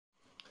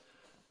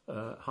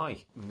Hi,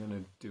 I'm going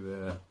to do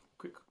a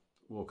quick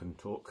walk and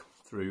talk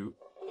through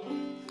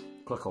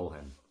Cluck Ole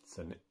Hen. It's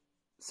a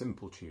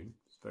simple tune,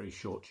 it's a very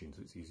short tune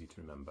so it's easy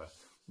to remember.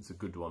 It's a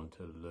good one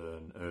to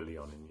learn early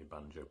on in your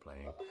banjo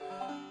playing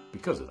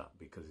because of that,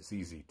 because it's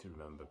easy to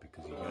remember,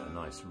 because you get a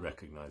nice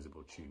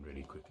recognisable tune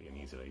really quickly and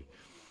easily.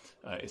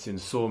 It's in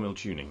Sawmill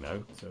tuning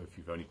now, so if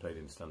you've only played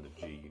in standard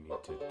G you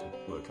need to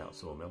work out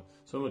Sawmill.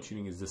 Sawmill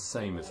tuning is the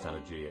same as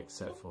standard G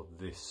except for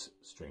this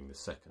string, the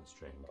second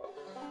string.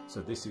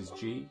 So this is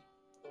G,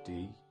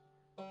 D,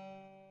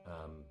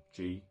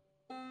 G,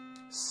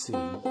 C,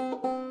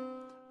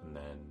 and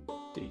then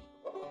D.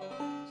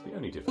 So the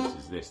only difference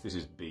is this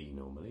is B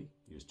normally.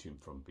 You just tune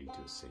from B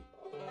to a C.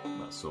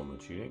 That's Sawmill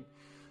tuning.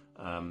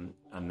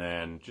 And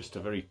then just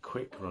a very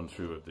quick run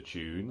through of the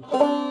tune.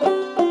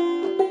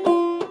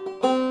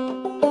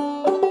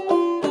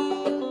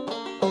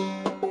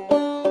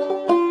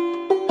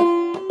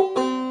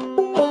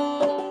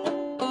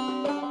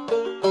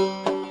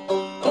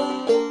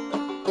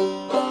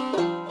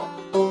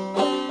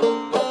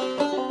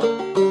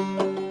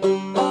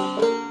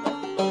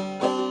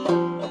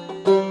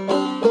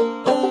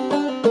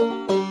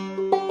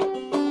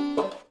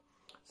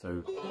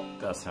 So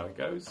that's how it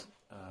goes.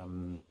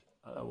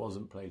 That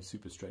wasn't played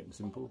super straight and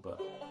simple, but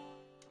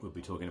we'll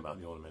be talking about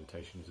the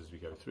ornamentations as we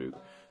go through.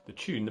 The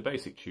tune, the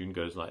basic tune,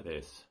 goes like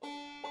this.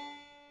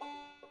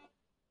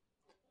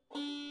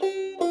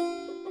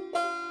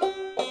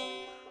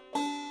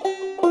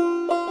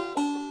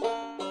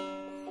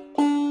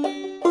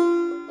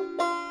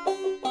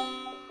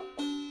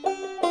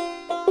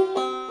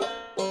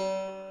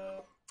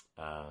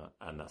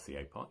 And that's the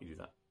A part, you do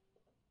that.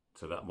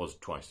 So that was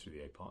twice through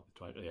the A part.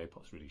 The A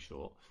part's really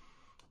short,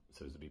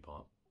 so is the B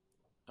part.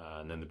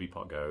 And then the B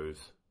part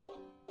goes.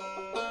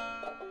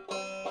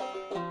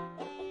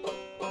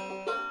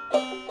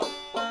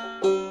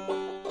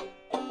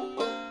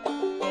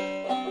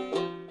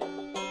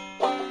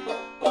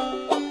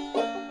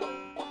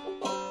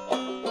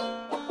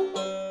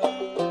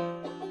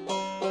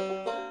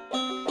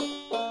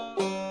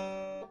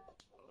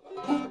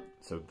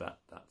 So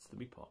that's the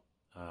B part.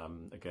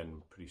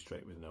 Again, pretty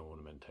straight with no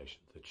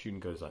ornamentation. The tune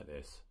goes like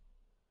this.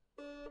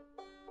 So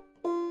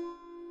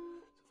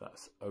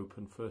that's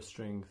open first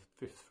string,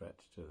 5th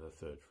fret to the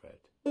 3rd fret.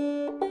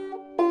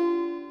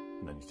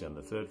 And then you stay on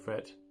the 3rd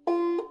fret.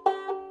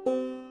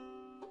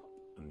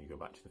 And you go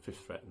back to the 5th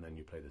fret and then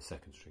you play the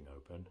 2nd string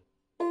open.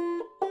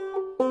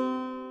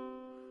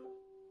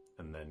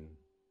 And then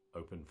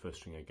open 1st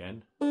string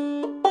again.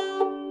 And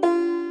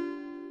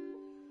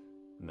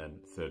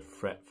then 3rd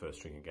fret 1st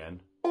string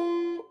again.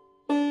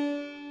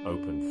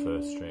 Open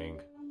 1st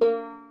string,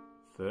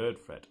 3rd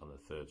fret on the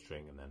 3rd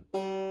string, and then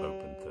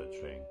open 3rd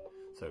string.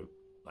 So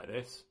like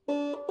this.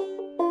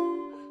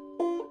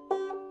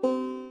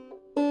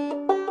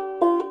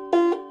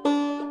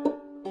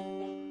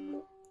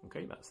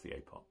 Okay, that's the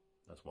A part.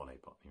 That's one A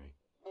part anyway.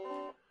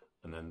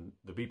 And then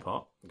the B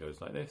part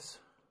goes like this.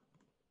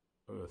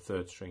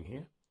 3rd string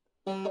here.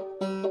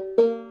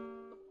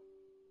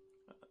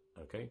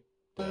 Okay.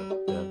 Da,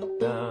 da,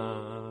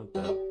 da,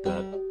 da,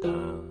 da,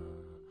 da.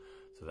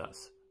 So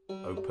that's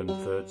open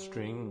 3rd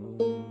string,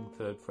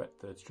 3rd fret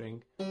 3rd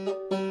string,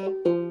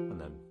 and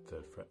then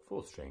 3rd fret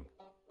 4th string.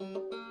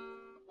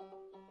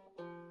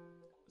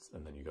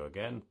 And then you go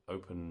again,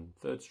 open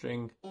 3rd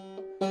string,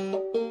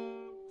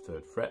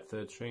 3rd fret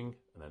 3rd string,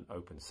 and then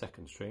open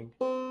 2nd string,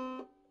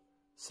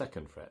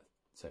 2nd fret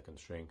 2nd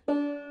string,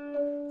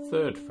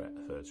 3rd fret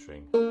 3rd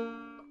string,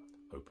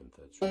 open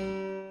 3rd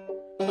string.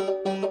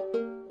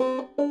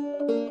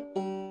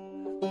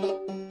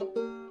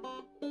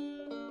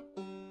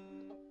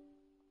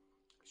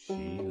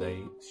 She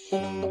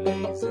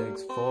lays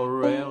eggs for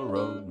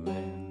railroad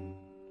men.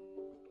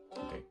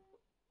 Okay.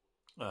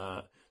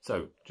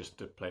 So just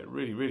to play it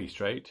really, really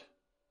straight.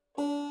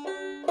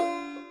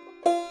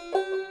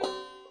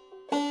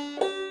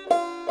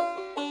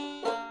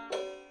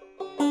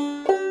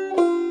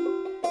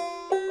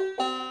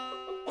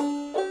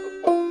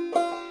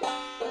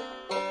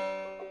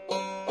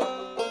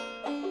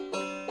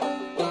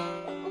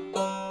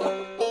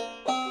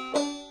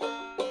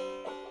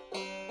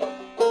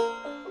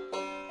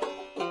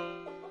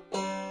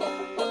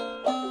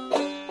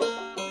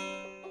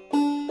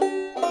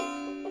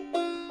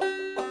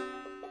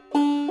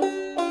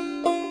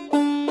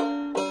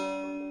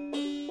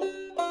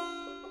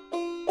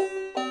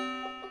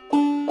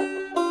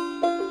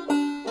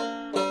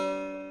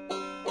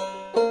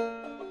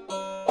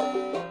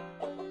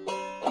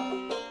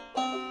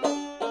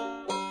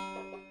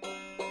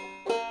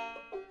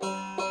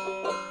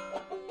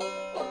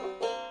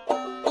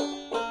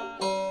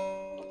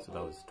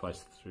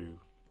 Twice through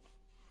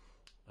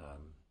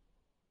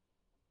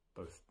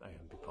both A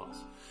and B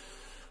parts.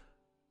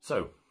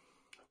 So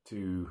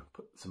to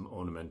put some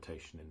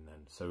ornamentation in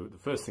then. So the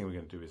first thing we're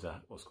going to do is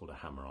what's called a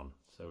hammer on.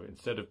 So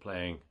instead of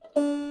playing,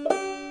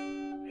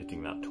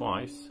 hitting that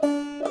twice,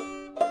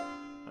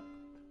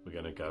 we're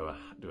going to go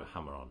do a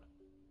hammer on.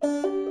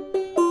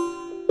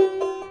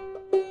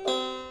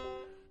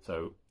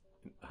 So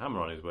The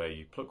hammer-on is where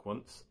you pluck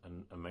once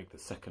and make the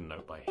second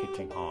note by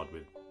hitting hard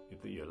with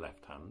your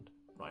left hand,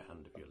 right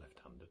hand if you're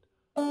left-handed.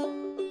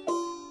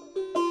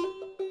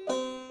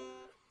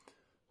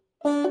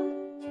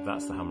 So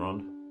that's the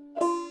hammer-on.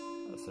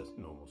 That's a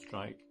normal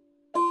strike.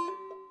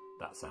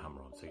 That's a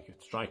hammer-on. So you can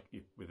strike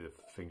with a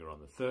finger on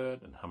the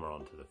third and hammer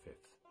on to the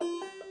fifth.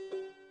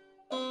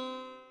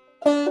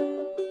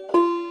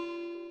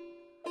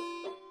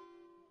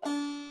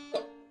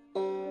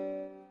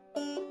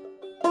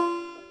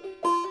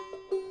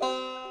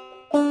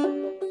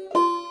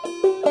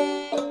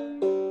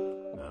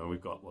 Now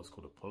we've got what's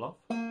called a pull-off.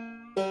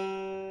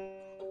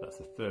 That's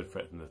the third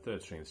fret and the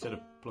third string. Instead of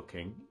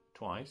plucking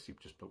twice, you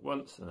just pluck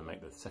once and then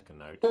make the second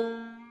note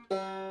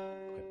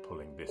by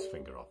pulling this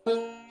finger off.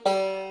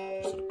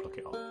 Just sort of pluck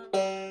it off.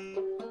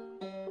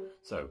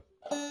 So.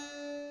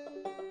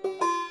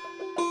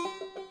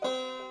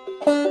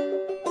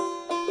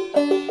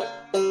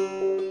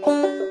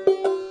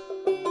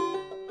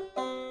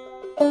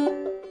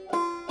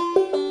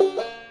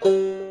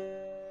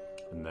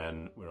 And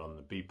then we're on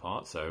the B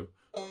part, so.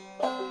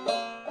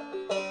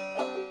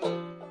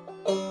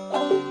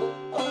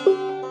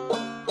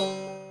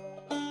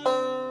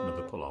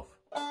 Another pull off.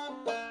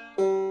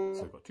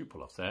 So we've got two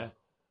pull offs there.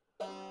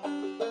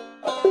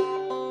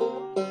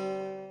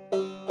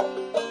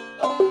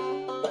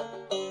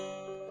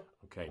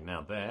 Okay,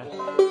 now there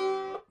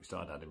we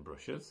started adding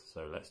brushes,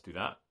 so let's do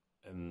that,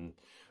 and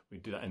we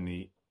do that in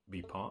the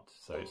B part.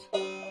 So it's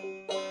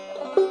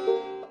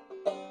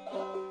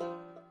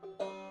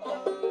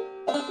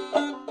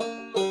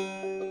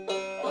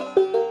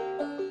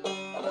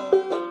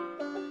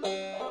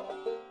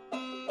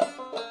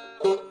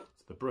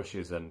the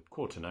brushes and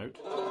quarter note,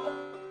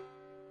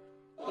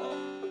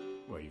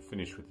 where you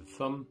finish with the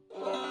thumb,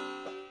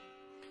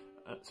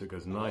 so it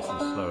goes nice and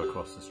slow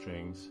across the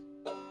strings.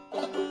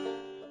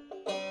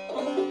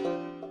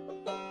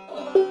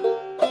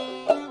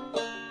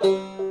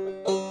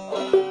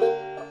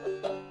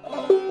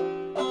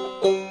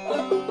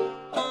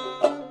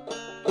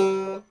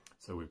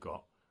 So we've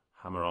got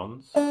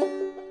hammer-ons,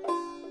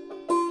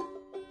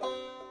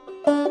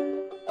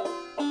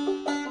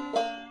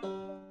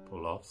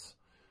 pull-offs,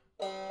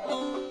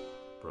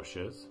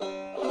 brushes,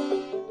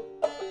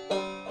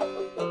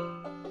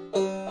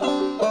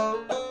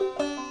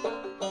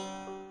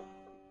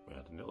 we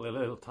had a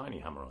little tiny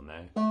hammer-on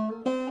there,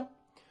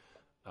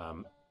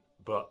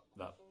 but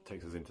that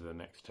takes us into the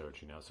next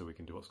territory now, so we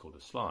can do what's called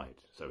a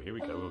slide. So here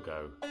we go, we'll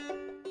go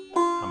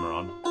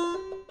hammer-on,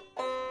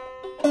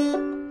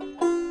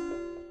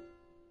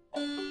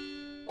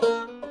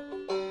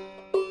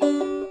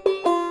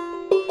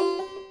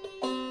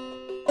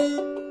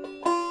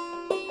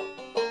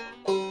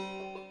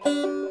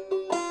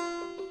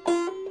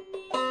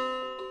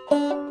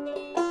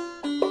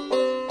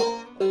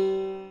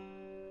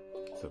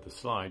 so the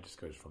slide just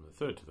goes from the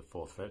third to the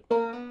fourth fret,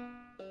 and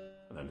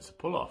then it's a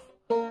pull off.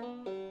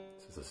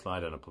 So it's a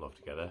slide and a pull off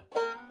together.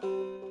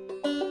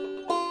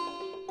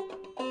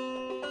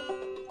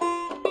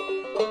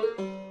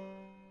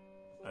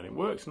 And it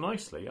works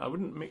nicely. I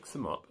wouldn't mix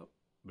them up,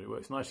 but it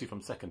works nicely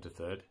from second to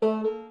third,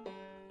 and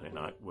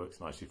it works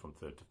nicely from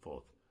third to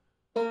fourth.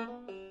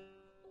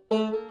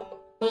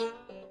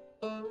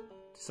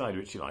 Decide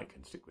which you like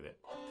and stick with it.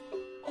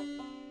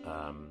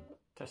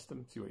 Test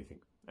them, see what you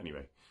think.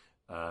 Anyway,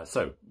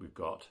 so we've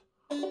got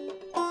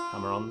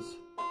hammer-ons,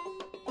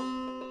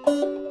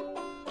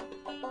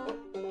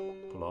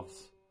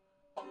 pull-offs,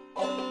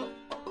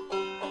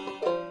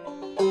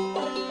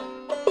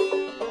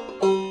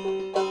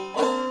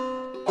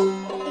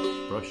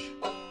 brush,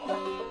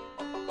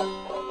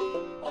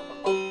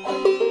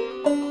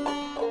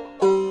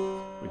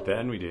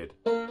 then we did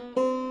a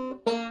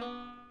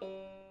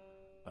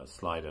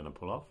slide and a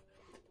pull-off,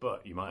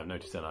 but you might have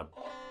noticed then I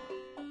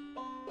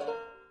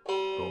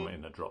brought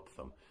in a drop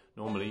thumb.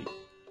 Normally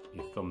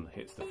your thumb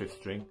hits the fifth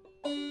string.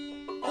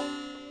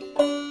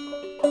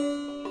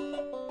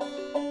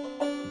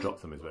 Drop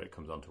thumb is where it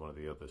comes onto one of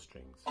the other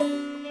strings.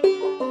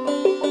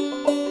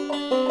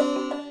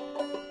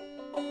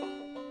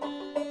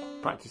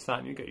 Practice that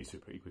and you'll get used to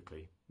it pretty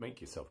quickly.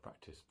 Make yourself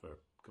practice for a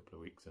couple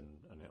of weeks and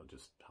it'll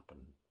just happen,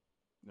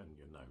 and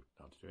you'll know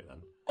how to do it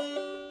then.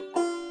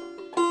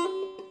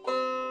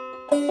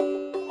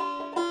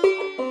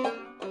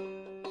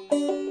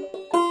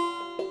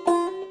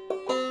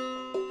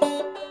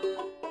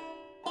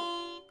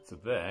 So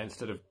there,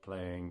 instead of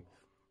playing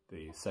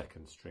the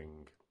second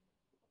string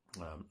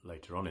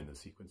later on in the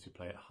sequence, you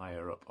play it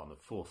higher up on the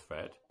fourth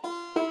fret,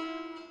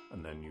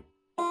 and then you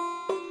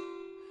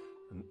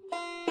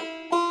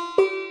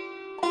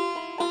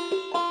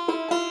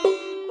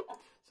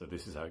so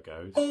this is how it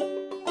goes.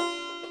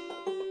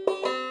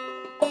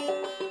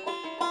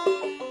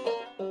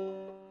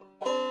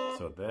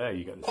 So there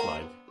you get the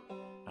slide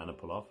and a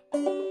pull off.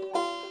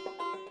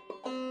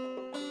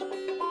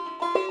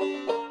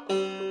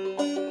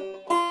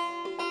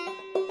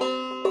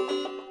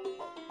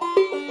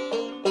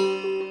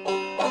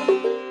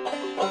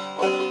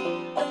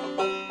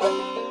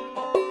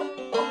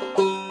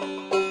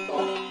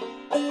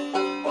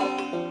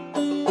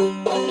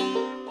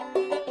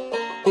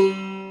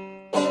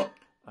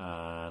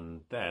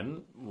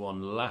 then,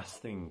 one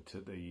last thing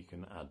that you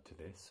can add to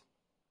this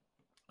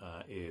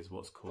is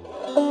what's called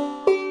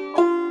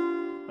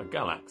a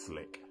Galax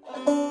lick.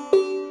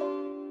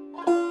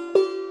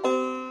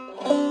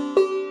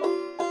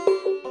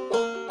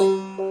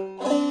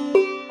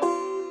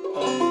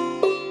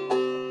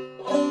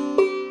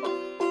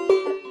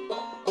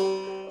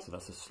 So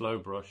that's a slow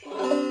brush,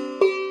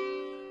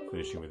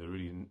 finishing with a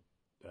really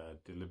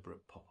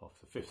deliberate pop off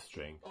the 5th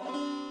string.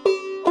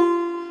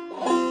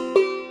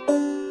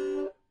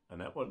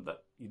 And what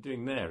you're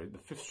doing there, the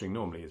 5th string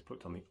normally is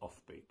put on the off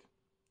beat.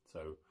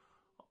 So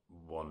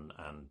 1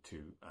 and 2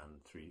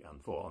 and 3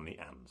 and 4 on the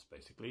ands,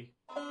 basically.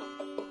 1,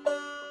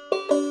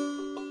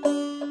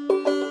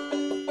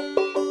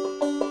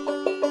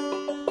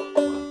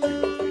 2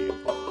 and 3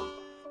 and 4.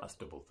 That's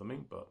double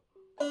thumbing, but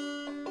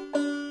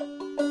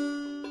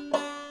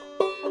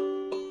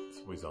it's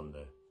always on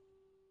the,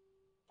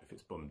 if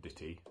it's bum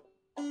ditty,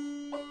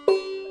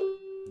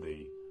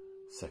 the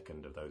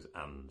second of those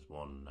ands,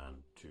 1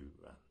 and 2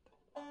 and.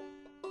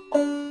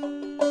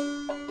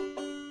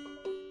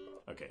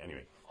 Okay,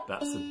 anyway,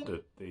 that's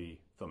the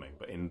thumbing,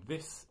 but in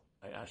this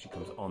it actually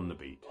comes on the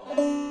beat.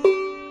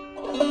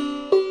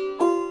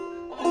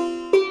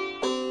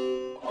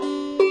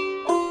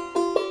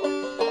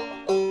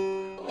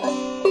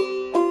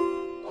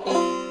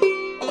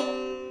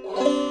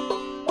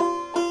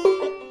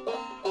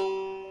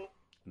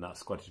 And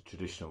that's quite a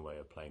traditional way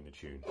of playing the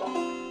tune.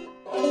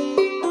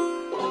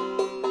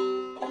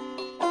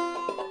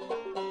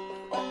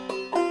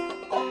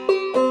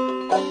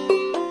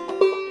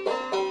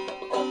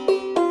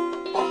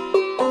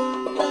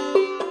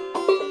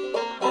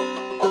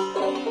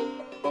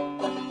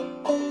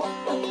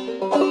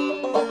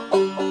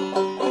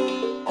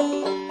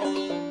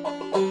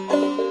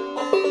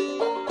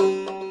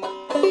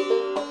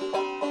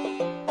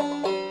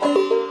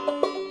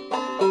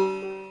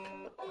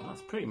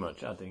 Pretty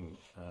much adding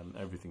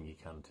everything you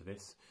can to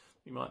this.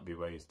 There might be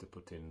ways to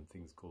put in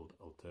things called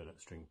alternate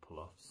string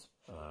pull-offs,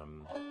 but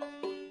I'm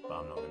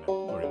not going to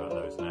worry about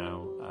those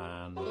now.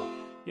 And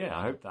yeah,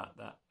 I hope that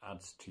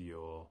adds to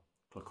your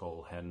Cluck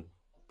Ole Hen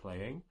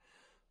playing.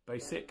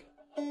 Basic.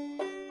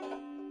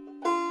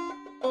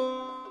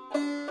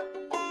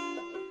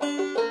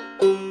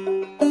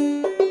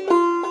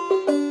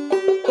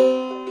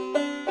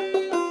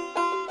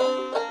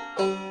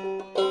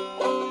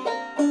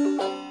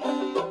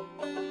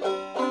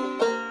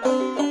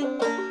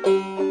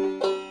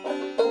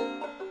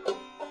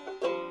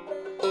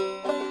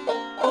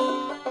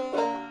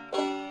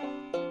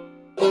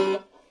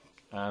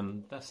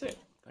 And that's it.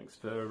 Thanks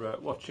for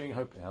watching.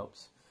 Hope it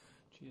helps.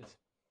 Cheers.